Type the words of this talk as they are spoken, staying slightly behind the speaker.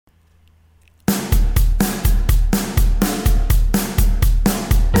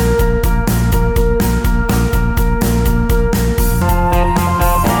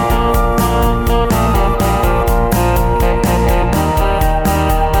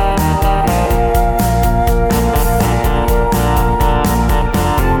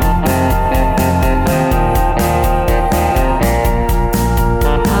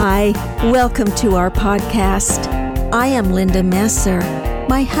Welcome to our podcast. I am Linda Messer.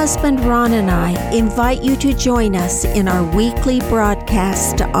 My husband Ron and I invite you to join us in our weekly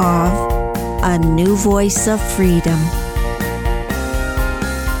broadcast of A New Voice of Freedom.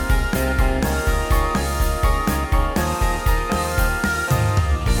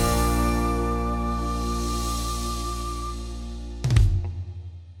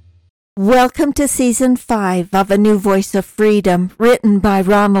 Welcome to Season 5 of A New Voice of Freedom, written by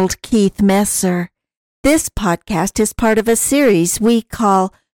Ronald Keith Messer. This podcast is part of a series we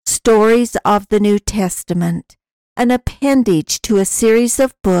call Stories of the New Testament, an appendage to a series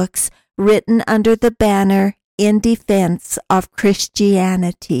of books written under the banner In Defense of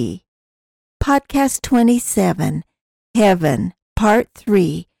Christianity. Podcast 27, Heaven, Part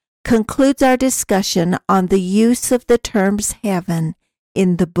 3, concludes our discussion on the use of the terms heaven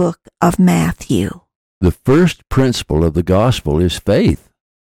in the book of Matthew. The first principle of the gospel is faith.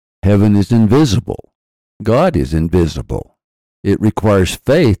 Heaven is invisible. God is invisible. It requires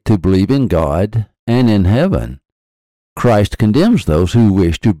faith to believe in God and in heaven. Christ condemns those who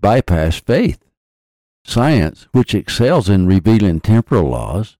wish to bypass faith. Science, which excels in revealing temporal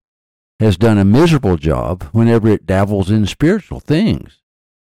laws, has done a miserable job whenever it dabbles in spiritual things.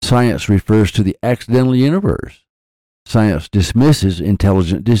 Science refers to the accidental universe. Science dismisses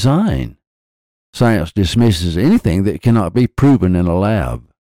intelligent design. Science dismisses anything that cannot be proven in a lab.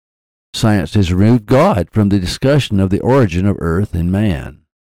 Science has removed God from the discussion of the origin of earth and man.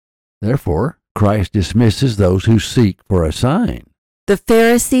 Therefore, Christ dismisses those who seek for a sign. The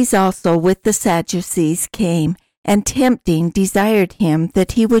Pharisees also with the Sadducees came, and tempting desired him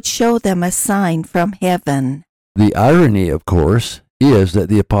that he would show them a sign from heaven. The irony, of course, is that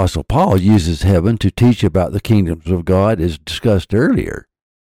the Apostle Paul uses heaven to teach about the kingdoms of God as discussed earlier.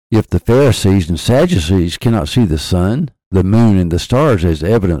 If the Pharisees and Sadducees cannot see the sun, the moon, and the stars as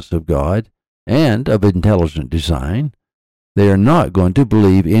evidence of God and of intelligent design, they are not going to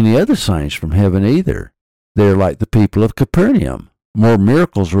believe any other signs from heaven either. They are like the people of Capernaum. More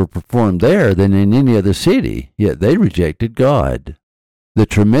miracles were performed there than in any other city, yet they rejected God. The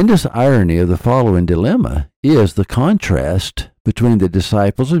tremendous irony of the following dilemma is the contrast between the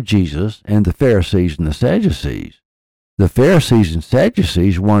disciples of Jesus and the Pharisees and the Sadducees. The Pharisees and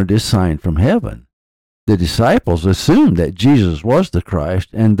Sadducees wanted a sign from heaven. The disciples assumed that Jesus was the Christ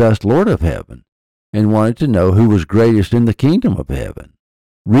and thus Lord of heaven, and wanted to know who was greatest in the kingdom of heaven.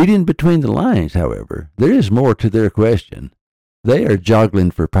 Reading between the lines, however, there is more to their question. They are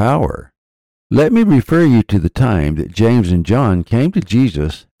joggling for power. Let me refer you to the time that James and John came to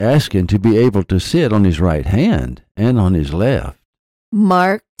Jesus asking to be able to sit on his right hand and on his left.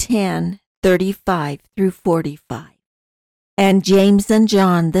 Mark 10:35 through 45. And James and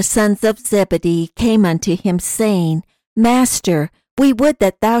John, the sons of Zebedee, came unto him, saying, Master, we would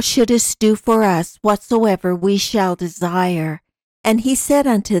that thou shouldest do for us whatsoever we shall desire. And he said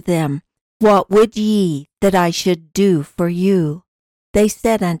unto them, What would ye that I should do for you? They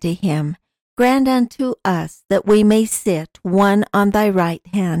said unto him, Grant unto us that we may sit one on thy right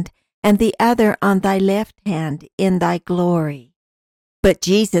hand, and the other on thy left hand in thy glory. But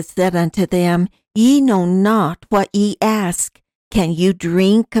Jesus said unto them, Ye know not what ye ask. Can you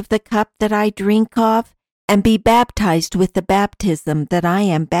drink of the cup that I drink of, and be baptized with the baptism that I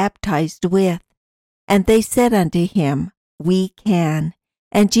am baptized with? And they said unto him, We can.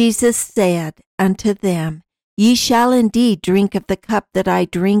 And Jesus said unto them, Ye shall indeed drink of the cup that I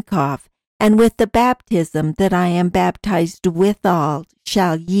drink of, and with the baptism that I am baptized withal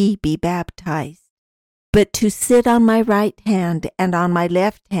shall ye be baptized. But to sit on my right hand and on my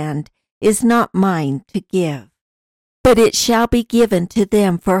left hand is not mine to give, but it shall be given to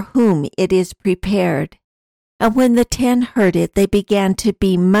them for whom it is prepared. And when the 10 heard it, they began to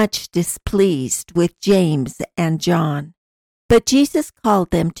be much displeased with James and John. But Jesus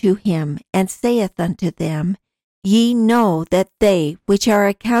called them to him, and saith unto them, Ye know that they which are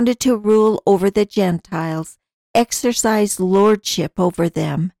accounted to rule over the Gentiles exercise lordship over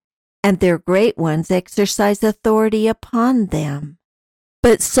them, and their great ones exercise authority upon them.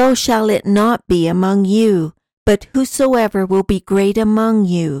 But so shall it not be among you, but whosoever will be great among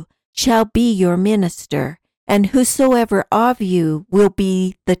you shall be your minister, and whosoever of you will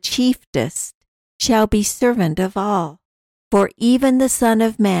be the chiefest shall be servant of all. For even the Son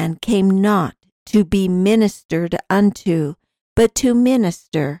of Man came not to be ministered unto, but to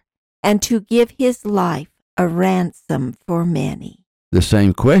minister, and to give his life a ransom for many. The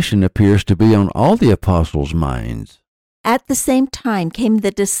same question appears to be on all the apostles' minds. At the same time came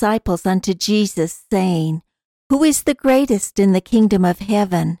the disciples unto Jesus, saying, Who is the greatest in the kingdom of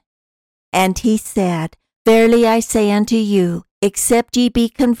heaven? And he said, Verily I say unto you, except ye be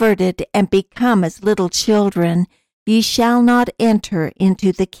converted and become as little children, ye shall not enter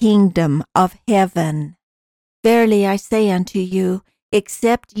into the kingdom of heaven. Verily I say unto you,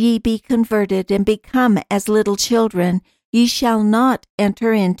 except ye be converted and become as little children, ye shall not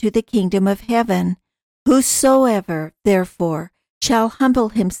enter into the kingdom of heaven. Whosoever, therefore, shall humble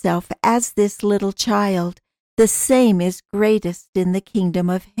himself as this little child, the same is greatest in the kingdom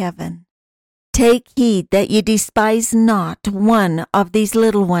of heaven. Take heed that ye despise not one of these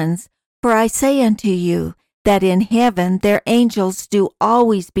little ones, for I say unto you, that in heaven their angels do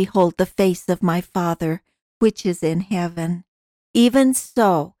always behold the face of my Father, which is in heaven. Even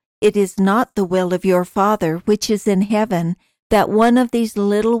so, it is not the will of your Father, which is in heaven, that one of these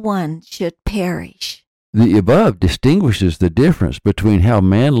little ones should perish. The above distinguishes the difference between how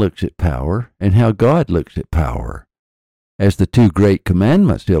man looks at power and how God looks at power. As the two great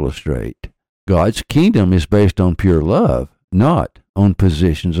commandments illustrate, God's kingdom is based on pure love, not on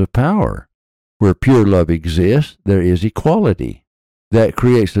positions of power. Where pure love exists, there is equality. That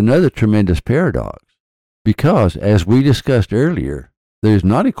creates another tremendous paradox, because, as we discussed earlier, there is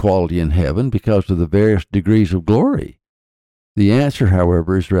not equality in heaven because of the various degrees of glory. The answer,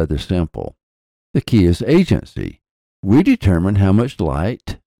 however, is rather simple. The key is agency. We determine how much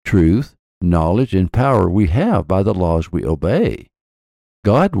light, truth, knowledge, and power we have by the laws we obey.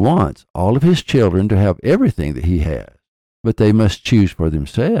 God wants all of his children to have everything that he has, but they must choose for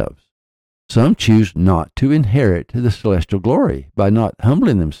themselves. Some choose not to inherit the celestial glory by not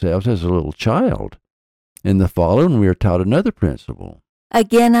humbling themselves as a little child. In the following, we are taught another principle.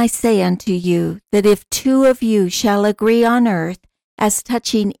 Again I say unto you, that if two of you shall agree on earth as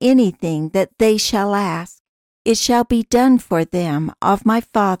touching anything that they shall ask, it shall be done for them of my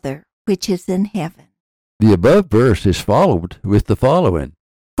Father which is in heaven. The above verse is followed with the following.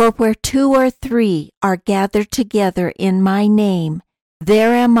 For where 2 or 3 are gathered together in my name,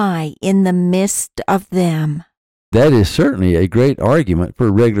 there am I in the midst of them. That is certainly a great argument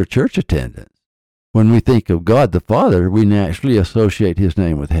for regular church attendance. When we think of God the Father, we naturally associate his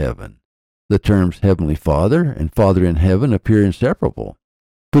name with heaven. The terms Heavenly Father and Father in heaven appear inseparable.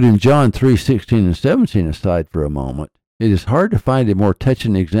 Putting John 3:16 and 17 aside for a moment, it is hard to find a more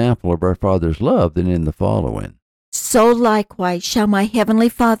touching example of our Father's love than in the following. So likewise shall my heavenly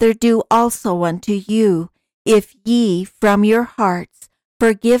Father do also unto you, if ye from your hearts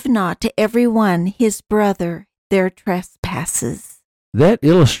forgive not to every one his brother their trespasses. That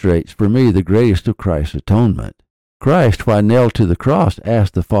illustrates for me the greatest of Christ's atonement. Christ, while nailed to the cross,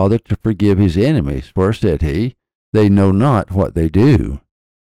 asked the Father to forgive his enemies, for, said he, they know not what they do.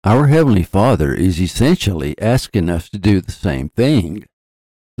 Our Heavenly Father is essentially asking us to do the same thing.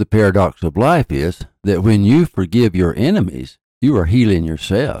 The paradox of life is that when you forgive your enemies, you are healing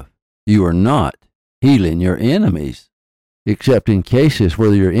yourself. You are not healing your enemies. Except in cases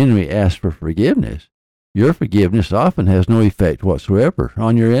where your enemy asks for forgiveness, your forgiveness often has no effect whatsoever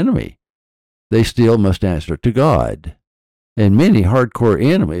on your enemy. They still must answer to God. And many hardcore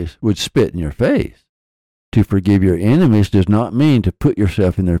enemies would spit in your face. To forgive your enemies does not mean to put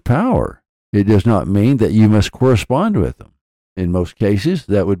yourself in their power. It does not mean that you must correspond with them. In most cases,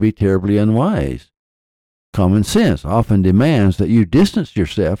 that would be terribly unwise. Common sense often demands that you distance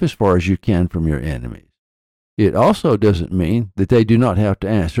yourself as far as you can from your enemies. It also doesn't mean that they do not have to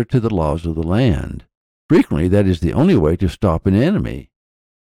answer to the laws of the land. Frequently, that is the only way to stop an enemy.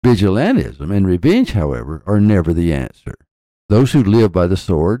 Vigilantism and revenge, however, are never the answer. Those who live by the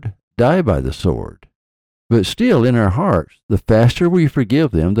sword die by the sword. But still, in our hearts, the faster we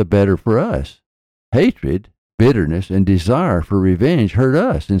forgive them, the better for us. Hatred, bitterness, and desire for revenge hurt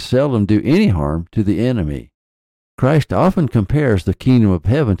us and seldom do any harm to the enemy. Christ often compares the kingdom of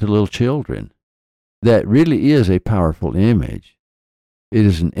heaven to little children. That really is a powerful image. It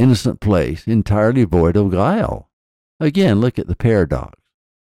is an innocent place, entirely void of guile. Again, look at the paradox.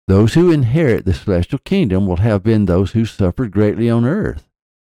 Those who inherit the celestial kingdom will have been those who suffered greatly on earth.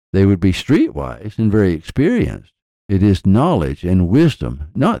 They would be streetwise and very experienced. It is knowledge and wisdom,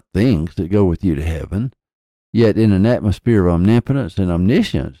 not things, that go with you to heaven. Yet in an atmosphere of omnipotence and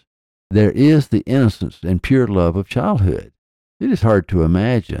omniscience, there is the innocence and pure love of childhood. It is hard to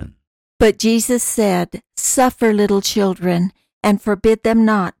imagine. But Jesus said, Suffer little children, and forbid them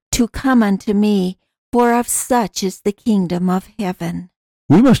not to come unto me, for of such is the kingdom of heaven.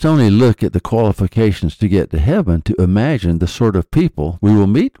 We must only look at the qualifications to get to heaven to imagine the sort of people we will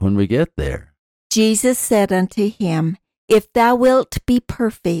meet when we get there. Jesus said unto him, If thou wilt be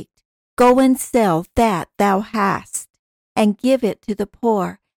perfect, go and sell that thou hast, and give it to the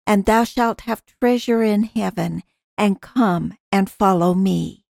poor, and thou shalt have treasure in heaven, and come and follow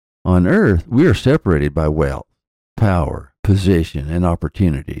me. On earth, we are separated by wealth, power, position, and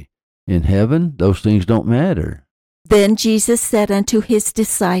opportunity. In heaven, those things don't matter. Then Jesus said unto his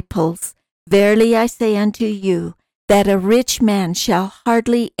disciples, Verily I say unto you, that a rich man shall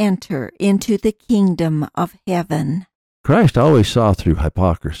hardly enter into the kingdom of heaven. Christ always saw through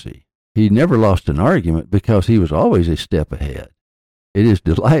hypocrisy. He never lost an argument because he was always a step ahead. It is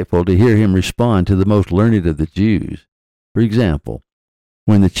delightful to hear him respond to the most learned of the Jews. For example,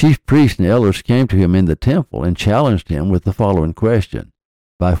 when the chief priests and elders came to him in the temple and challenged him with the following question,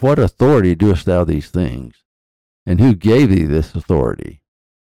 By what authority doest thou these things? And who gave thee this authority?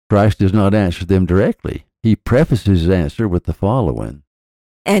 Christ does not answer them directly. He prefaces his answer with the following,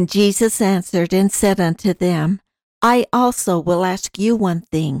 And Jesus answered and said unto them, I also will ask you one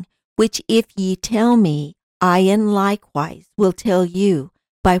thing, which if ye tell me, I in likewise will tell you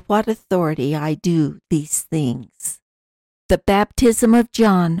by what authority I do these things. The baptism of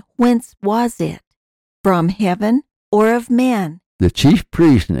John, whence was it? From heaven or of men? The chief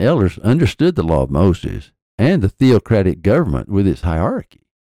priests and elders understood the law of Moses and the theocratic government with its hierarchy.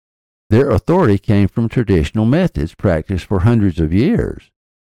 Their authority came from traditional methods practiced for hundreds of years.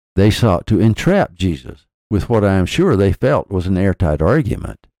 They sought to entrap Jesus with what I am sure they felt was an airtight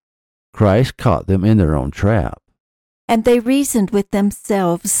argument. Christ caught them in their own trap. And they reasoned with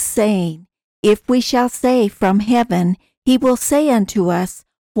themselves, saying, If we shall say from heaven, he will say unto us,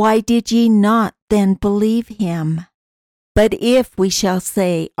 Why did ye not then believe him? But if we shall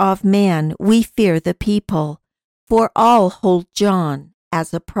say of men, we fear the people, for all hold John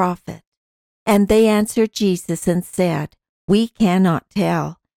as a prophet. And they answered Jesus and said, We cannot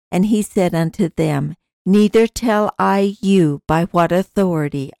tell. And he said unto them, Neither tell I you by what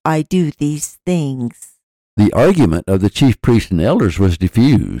authority I do these things. The argument of the chief priests and elders was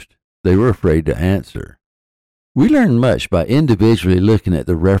diffused. They were afraid to answer. We learn much by individually looking at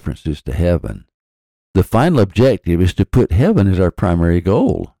the references to heaven. The final objective is to put heaven as our primary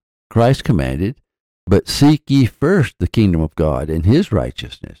goal. Christ commanded, But seek ye first the kingdom of God and his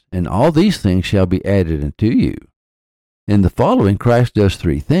righteousness, and all these things shall be added unto you. In the following, Christ does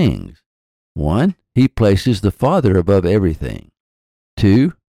three things. 1, he places the Father above everything.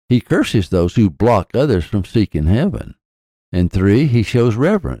 2, he curses those who block others from seeking heaven. And 3, he shows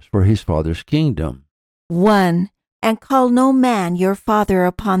reverence for his Father's kingdom. 1. And call no man your father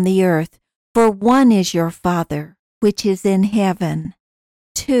upon the earth, for one is your Father, which is in heaven.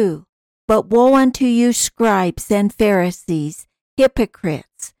 2. But woe unto you, scribes and Pharisees,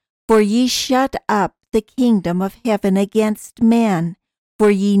 hypocrites, for ye shut up the kingdom of heaven against men. For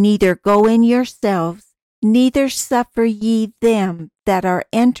ye neither go in yourselves, neither suffer ye them that are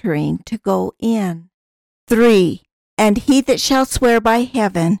entering to go in. 3. And he that shall swear by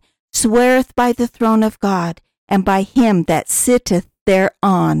heaven sweareth by the throne of God, and by him that sitteth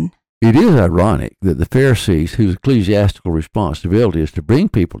thereon. It is ironic that the Pharisees, whose ecclesiastical responsibility is to bring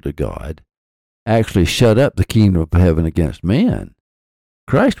people to God, actually shut up the kingdom of heaven against men.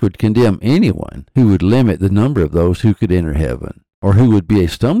 Christ would condemn anyone who would limit the number of those who could enter heaven, or who would be a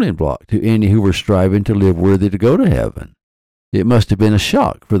stumbling block to any who were striving to live worthy to go to heaven. It must have been a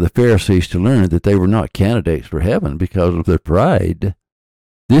shock for the Pharisees to learn that they were not candidates for heaven because of their pride.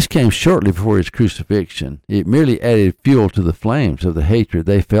 This came shortly before his crucifixion. It merely added fuel to the flames of the hatred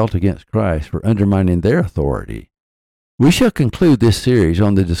they felt against Christ for undermining their authority. We shall conclude this series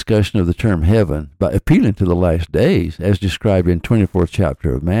on the discussion of the term heaven by appealing to the last days as described in 24th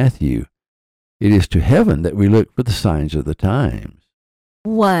chapter of Matthew. It is to heaven that we look for the signs of the times.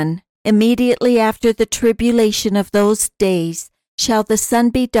 1. Immediately after the tribulation of those days shall the sun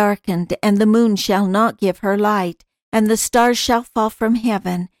be darkened, and the moon shall not give her light, and the stars shall fall from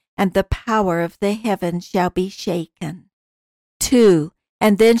heaven, and the power of the heavens shall be shaken. 2.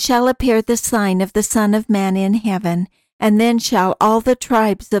 And then shall appear the sign of the Son of Man in heaven, and then shall all the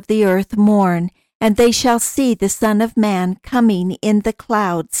tribes of the earth mourn, and they shall see the Son of Man coming in the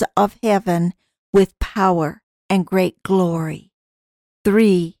clouds of heaven with power and great glory.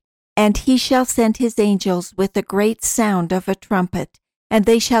 3. And he shall send his angels with a great sound of a trumpet, and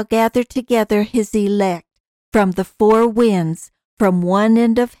they shall gather together his elect from the four winds, from one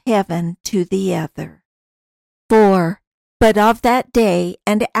end of heaven to the other. 4. But of that day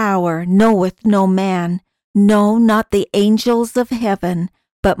and hour knoweth no man, no, not the angels of heaven,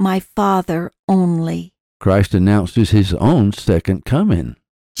 but my Father only. Christ announces his own second coming.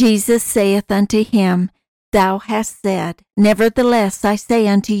 Jesus saith unto him, Thou hast said, Nevertheless I say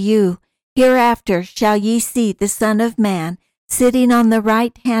unto you, hereafter shall ye see the Son of Man sitting on the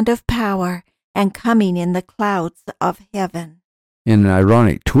right hand of power, and coming in the clouds of heaven. In an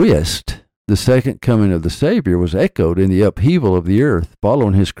ironic twist, The second coming of the Savior was echoed in the upheaval of the earth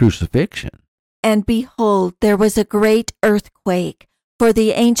following his crucifixion. And behold, there was a great earthquake, for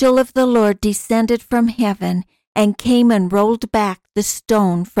the angel of the Lord descended from heaven, and came and rolled back the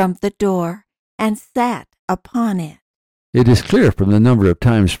stone from the door, and sat upon it. It is clear from the number of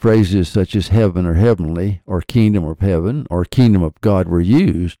times phrases such as heaven or heavenly, or kingdom of heaven, or kingdom of God were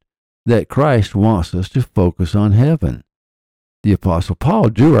used, that Christ wants us to focus on heaven. The Apostle Paul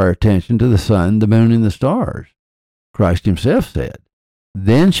drew our attention to the sun, the moon, and the stars. Christ himself said,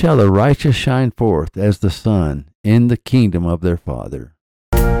 "Then shall the righteous shine forth as the sun in the kingdom of their Father."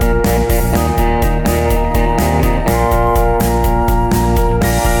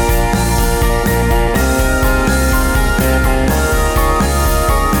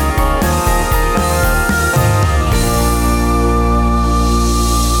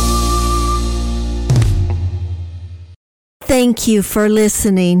 Thank you for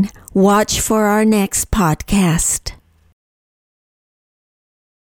listening. Watch for our next podcast.